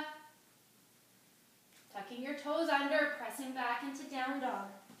cobra, tucking your toes under, pressing back into down dog.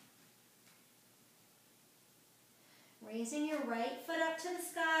 Raising your right foot up to the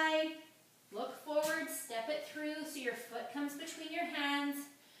sky, look forward, step it through so your foot comes between your hands,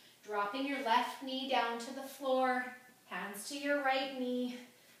 dropping your left knee down to the floor, hands to your right knee,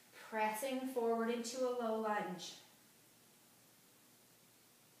 pressing forward into a low lunge.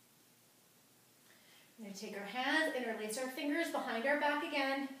 We're going to take our hands, interlace our fingers behind our back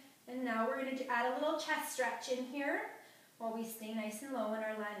again, and now we're going to add a little chest stretch in here while we stay nice and low in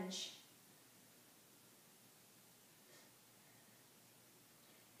our lunge.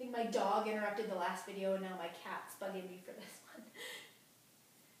 I think my dog interrupted the last video and now my cat's bugging me for this one.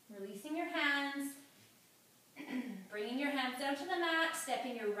 Releasing your hands, bringing your hands down to the mat,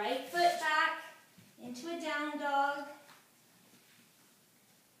 stepping your right foot back into a down dog.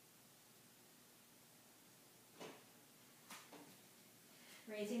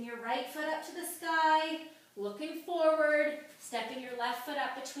 Raising your right foot up to the sky, looking forward, stepping your left foot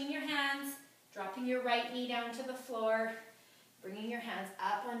up between your hands, dropping your right knee down to the floor, bringing your hands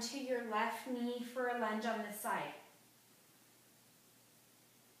up onto your left knee for a lunge on this side.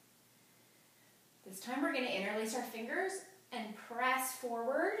 This time we're going to interlace our fingers and press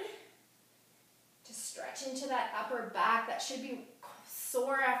forward to stretch into that upper back. That should be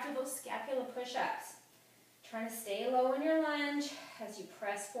sore after those scapula push-ups. Trying to stay low in your lunge as you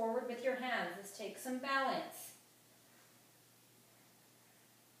press forward with your hands. This takes some balance.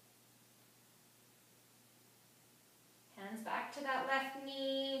 Hands back to that left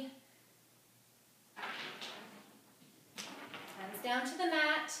knee. Hands down to the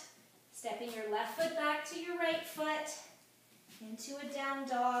mat. Stepping your left foot back to your right foot into a down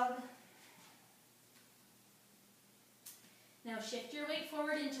dog. Now shift your weight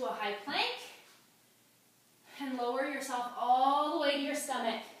forward into a high plank and lower yourself all the way to your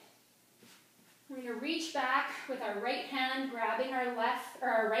stomach. We're going to reach back with our right hand, grabbing our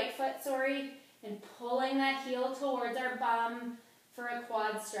right foot, and pulling that heel towards our bum for a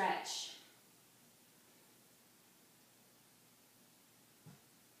quad stretch.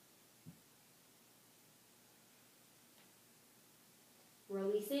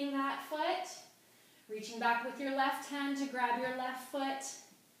 Releasing that foot, reaching back with your left hand to grab your left foot,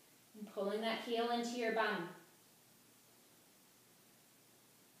 and pulling that heel into your bum.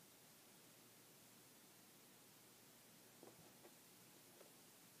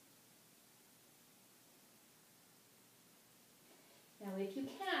 Now if you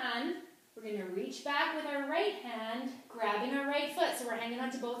can, we're going to reach back with our right hand, grabbing our right foot, so we're hanging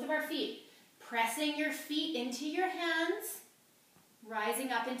onto both of our feet. Pressing your feet into your hands,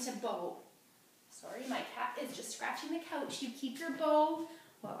 rising up into bow. Sorry, my cat is just scratching the couch. You keep your bow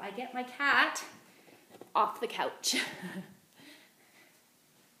while I get my cat off the couch.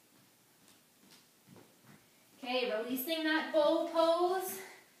 Okay, releasing that bow pose,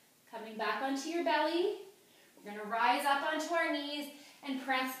 coming back onto your belly. We're going to rise up onto our knees and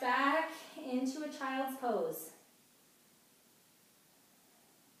press back into a child's pose.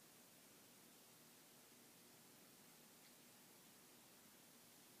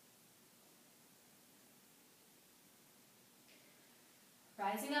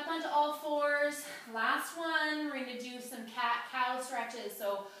 Rising up onto all fours. Last one, we're going to do some cat-cow stretches.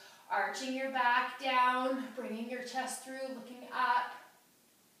 So arching your back down, bringing your chest through, looking up.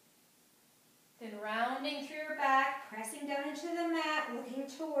 Then rounding through your back, pressing down into the mat, looking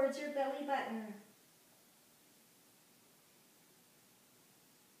towards your belly button.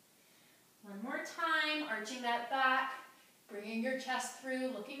 One more time, arching that back, bringing your chest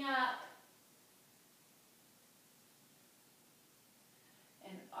through, looking up.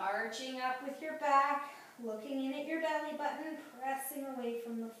 And arching up with your back, looking in at your belly button, pressing away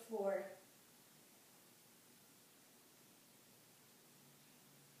from the floor.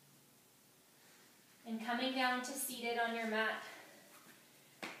 And coming down to seated on your mat.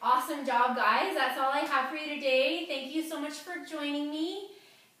 Awesome job, guys. That's all I have for you today. Thank you so much for joining me.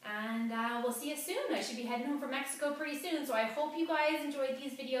 And we'll see you soon. I should be heading home from Mexico pretty soon. So I hope you guys enjoyed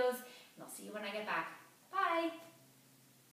these videos. And I'll see you when I get back. Bye.